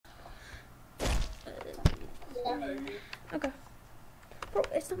Okay. Bro,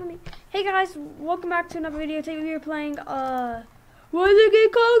 it's not me. Hey guys, welcome back to another video. Today we are playing what is it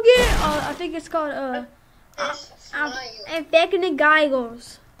get called again? I think it's called Infected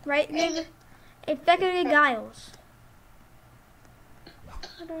Giles. Right? Infected Giles.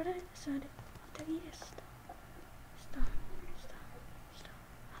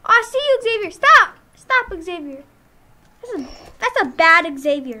 Oh, I see you, Xavier. Stop! Stop, Xavier. That's a bad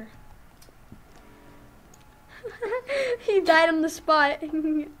Xavier. He died on the spot. You don't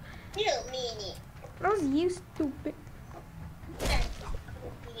mean it. That was you, stupid.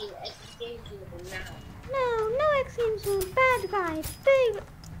 No Xavier's a bad guy. Big.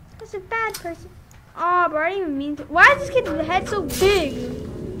 That's a bad person. Oh, but I didn't even mean to. Why is this kid's head so big?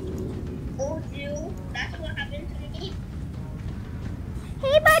 Told you. That's what happened to me.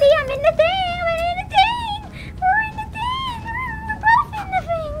 Hey, buddy, I'm in the thing. We're in the thing. We're in the thing. We're both in the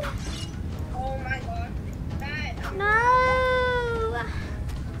thing. Oh my god. Bad. No.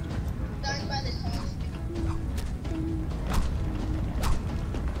 Done by the sauce.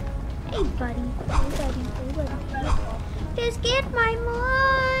 Hey, buddy. Hey, buddy. Hey, buddy. Just get my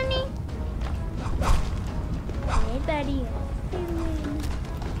money. Hey, buddy.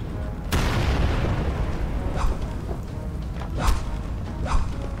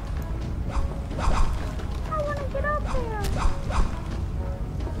 I want to get up there.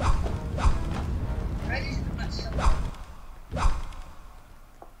 I just got some.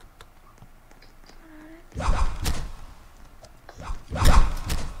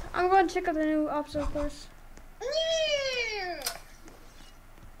 I'm going to check out the new obstacle course.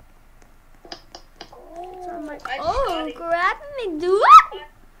 So I'm like, oh, grab me, do it.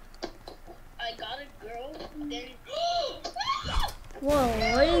 I got a girl, then. Whoa,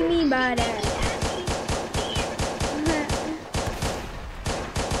 what do you mean by that?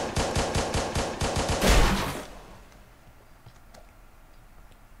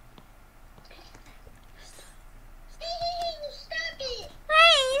 Stop it!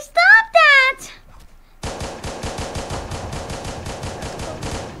 Hey, stop that!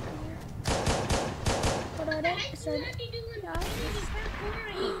 What are they? What are you doing? Yeah. I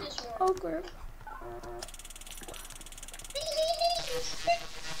hate this one. Oh, crap.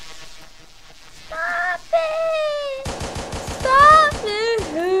 Stop it! Stop it!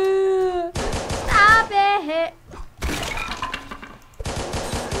 Stop it! I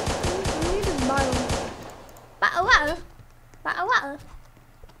need this bottle. Bottle water. Bottle water.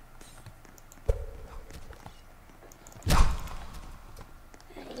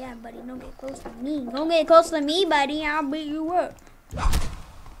 Yeah, buddy, don't get close to me. Don't get close to me, buddy. I'll beat you up.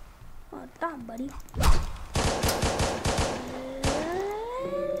 Oh, stop, buddy.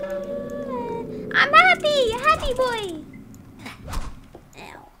 I'm happy! Happy boy!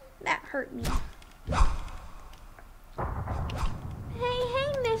 Ow, that hurt me.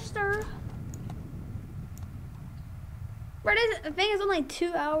 Hey, mister. Bro, I think it's only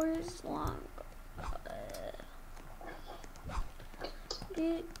 2 hours long.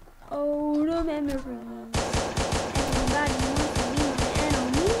 Oh, the memories. Everybody wants to be my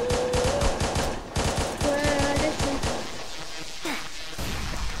enemy. Well, this is...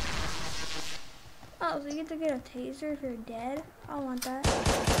 Oh, so you get to get a taser if you're dead? I want that.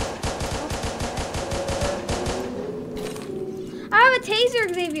 I have a taser,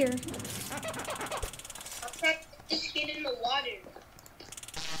 Xavier. I'll try to just get in the water.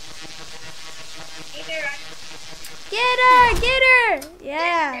 Either Get her! Get her!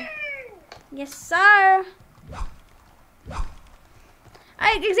 Yeah. Yes, sir.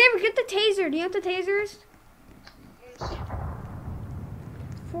 Alright, Xavier, get the taser. Do you have the tasers?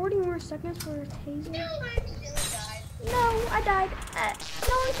 40 more seconds for a taser. No, I still died. No, I died.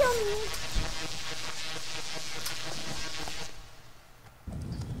 No one killed me.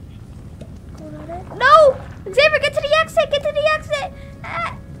 No! Xavier, get to the exit! Get to the exit!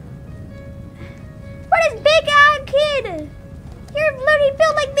 What is big eye kid? You're literally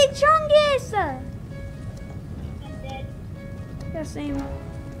built like Big Chungus! I'm dead. Yeah, same.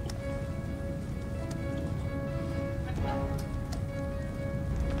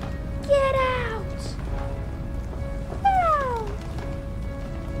 Get out! Get out!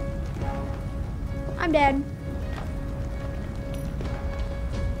 I'm dead.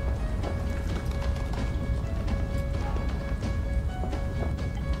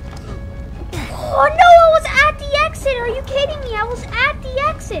 Oh no, I was at the exit. Are you kidding me? I was at the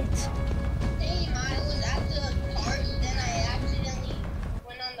exit. Same, I was at the part, then I accidentally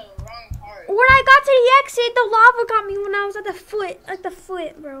went on the wrong part. When I got to the exit, the lava got me when I was at the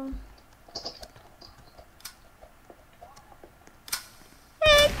foot, bro.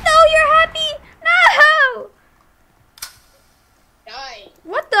 Hey, no, you're happy. No!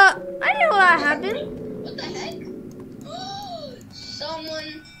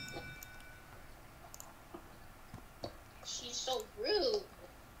 too.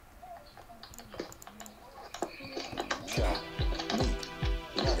 Shell, meat,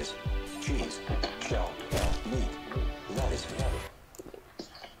 lettuce, cheese, shell, meat, lettuce,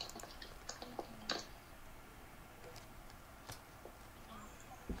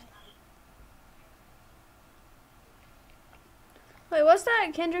 Wait, what's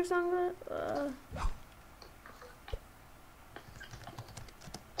that Kendrick song?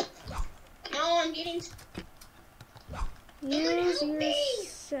 No, I'm getting. Use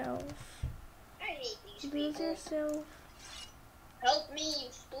yourself. I hate these Use people. yourself. Help me,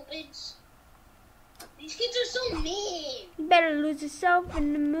 you stupids. These kids are so mean. You better lose yourself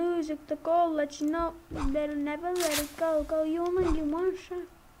in the music. The goal let you know. You better never let it go. Go, you only get one shot.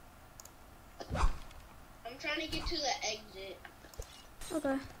 I'm trying to get to the exit.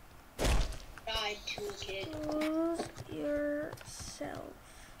 Okay. Died to a kid. Lose yourself.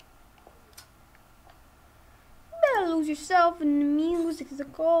 You better lose yourself in the music. The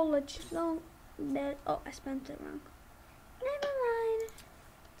goal let you know that. Oh, I spent it wrong. Never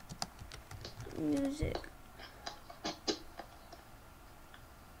mind. Music.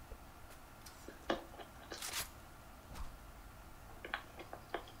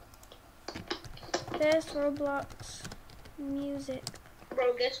 Best Roblox music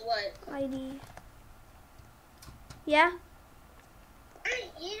Bro, guess what? ID. Yeah? I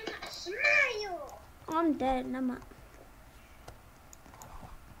am a smile. I'm dead and I'm not.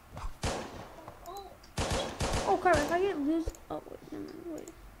 Oh crap, if I get lose. Oh, wait, never mind, wait.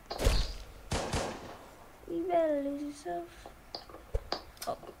 You better lose yourself.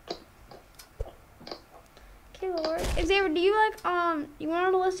 Oh. Okay, Lord. Xavier, do you like, you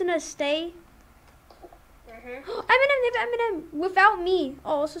want to listen to Stay? Eminem, Without Me.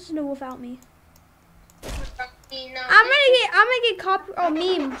 Oh, let's listen to Without Me. I'm gonna get copy. Oh,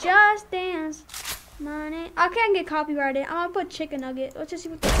 meme. Just Dance. Money. I can't get copyrighted. I'm gonna put Chicken Nugget. Let's just see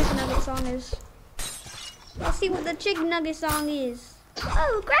what the Chicken Nugget song is. Let's see what the Chicken Nugget song is.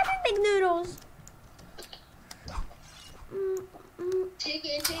 Oh, graphic McNoodles.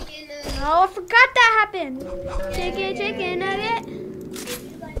 Chicken nugget. Oh, I forgot that happened. Chicken Nugget.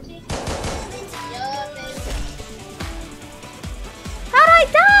 How'd I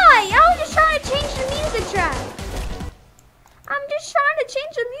die? I was just trying to change the music track. I'm just trying to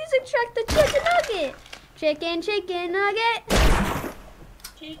change the music track to Chicken Nugget. Chicken Nugget.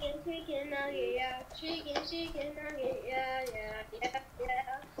 Chicken nugget, yeah. Chicken nugget, yeah, yeah, yeah.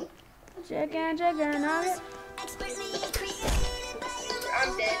 Chicken Nugget.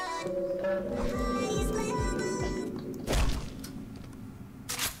 I'm dead.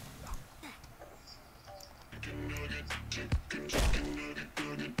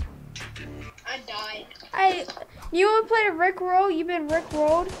 I died. Hey, you want to play the Rick Roll? You've been Rick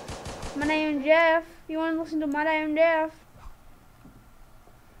Rolled. My name is Jeff. You want to listen to My Name Jeff?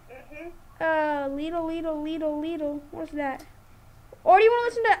 Lidl. What's that? Or do you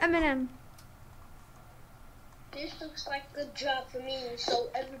want to listen to Eminem? This looks like a good job for me, so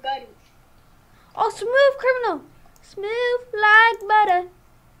everybody. Oh, Smooth Criminal. Smooth like butter.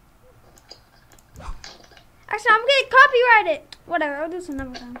 Actually, I'm getting copyrighted. Whatever, I'll do this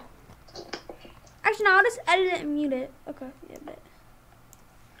another time. Actually, no, I'll just edit it and mute it. Okay, yeah, bet.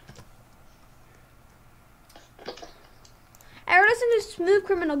 Hey, we're listening to Smooth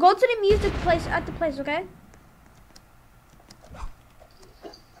Criminal. Go to the music place at the place, okay?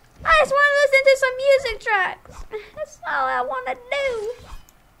 I just want to listen to some music tracks. That's all I want to do.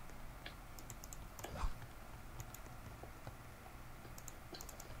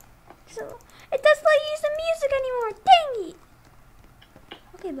 So, it doesn't let you use the music anymore. Dang it.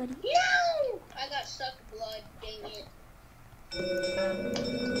 Okay, buddy. No! I got stuck in blood, dang it.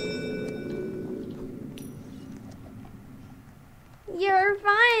 You're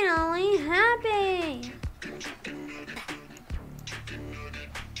finally happy.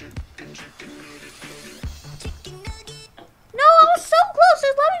 No, I was so close.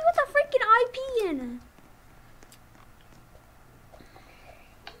 Just let me put the freaking IP in.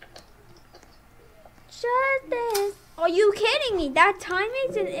 Just this. Are you kidding me? That timing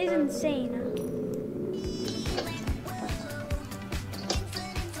is insane.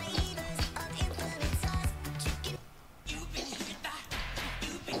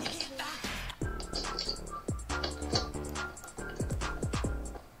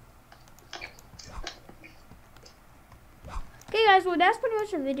 Okay guys, well that's pretty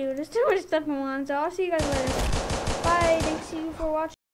much the video. There's too much stuff going on, so I'll see you guys later. Bye, thanks you for watching.